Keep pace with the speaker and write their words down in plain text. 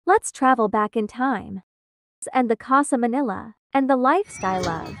Let's travel back in time. And the Casa Manila, and the lifestyle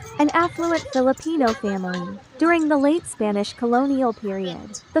of an affluent Filipino family. During the late Spanish colonial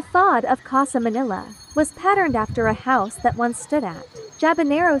period, the facade of Casa Manila was patterned after a house that once stood at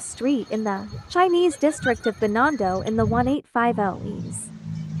Jabanero Street in the Chinese district of Binondo in the 1850s.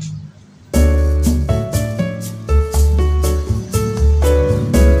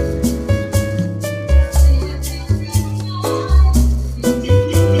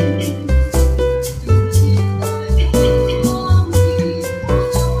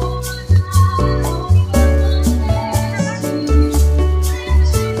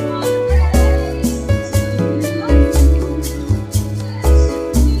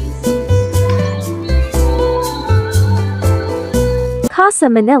 Casa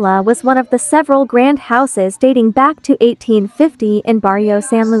Manila was one of the several grand houses dating back to 1850 in Barrio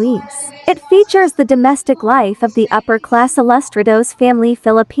San Luis. It features the domestic life of the upper-class Ilustrados family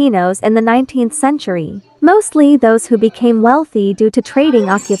Filipinos in the 19th century. Mostly those who became wealthy due to trading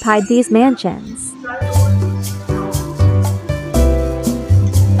occupied these mansions.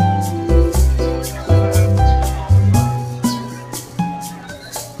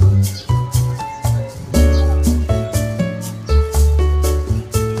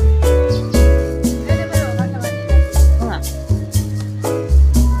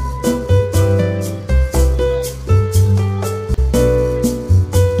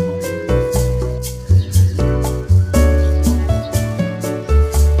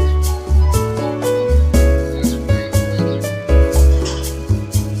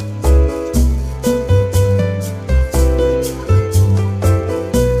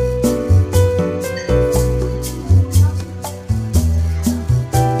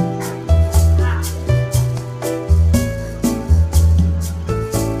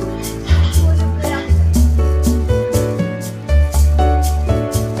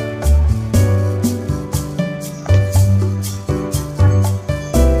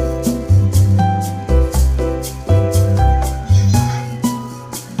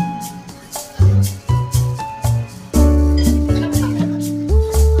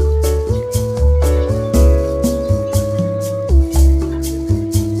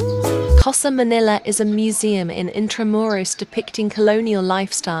 Casa Manila is a museum in Intramuros depicting colonial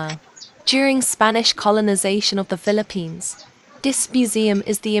lifestyle during Spanish colonization of the Philippines. This museum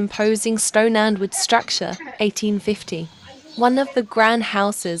is the imposing stone and wood structure, 1850. One of the grand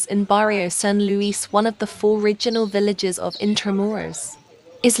houses in Barrio San Luis, one of the 4 regional villages of Intramuros,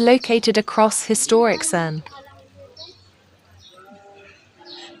 is located across historic San.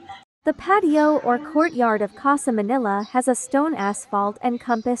 The patio or courtyard of Casa Manila has a stone asphalt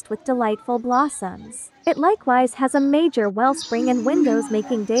encompassed with delightful blossoms. It likewise has a major wellspring and windows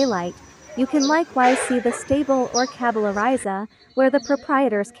making daylight. You can likewise see the stable or caballerizza, where the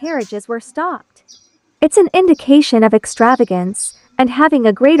proprietor's carriages were stocked. It's an indication of extravagance, and having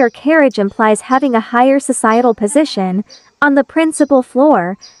a greater carriage implies having a higher societal position. On the principal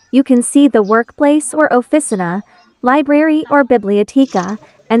floor, you can see the workplace or oficina, library or biblioteca,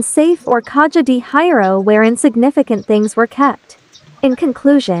 and safe or caja de hierro wherein significant things were kept. In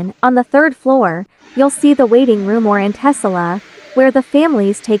conclusion, on the 3rd floor, you'll see the waiting room or antesala, where the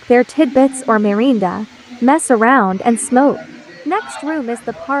families take their tidbits or merienda, mess around and smoke. Next room is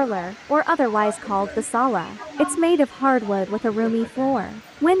the parlor, or otherwise called the sala. It's made of hardwood with a roomy floor.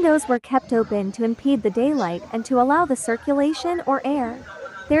 Windows were kept open to impede the daylight and to allow the circulation or air.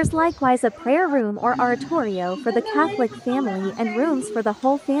 There's likewise a prayer room or oratorio for the Catholic family and rooms for the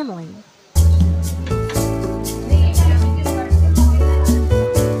whole family.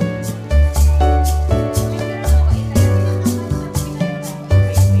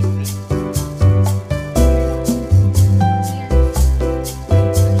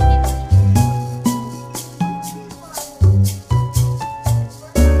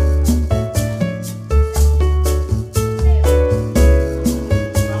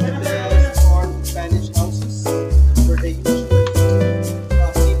 Spanish houses where they usually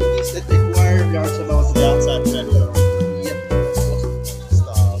keep things that require yards of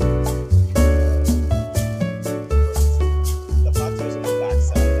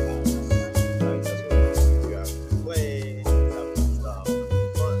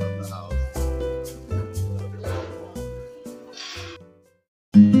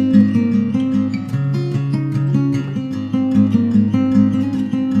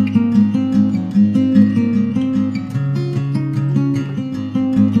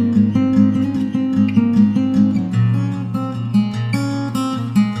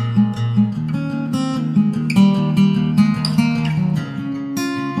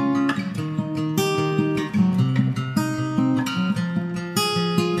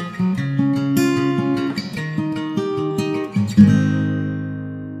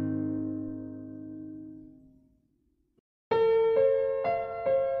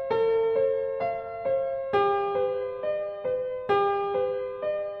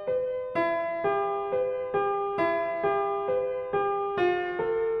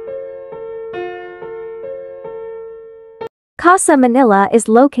Casa Manila is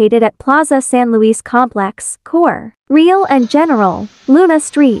located at Plaza San Luis Complex, Core, Real and General, Luna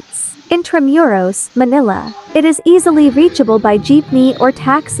Streets, Intramuros, Manila. It is easily reachable by jeepney or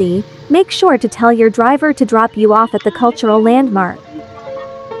taxi. Make sure to tell your driver to drop you off at the cultural landmark.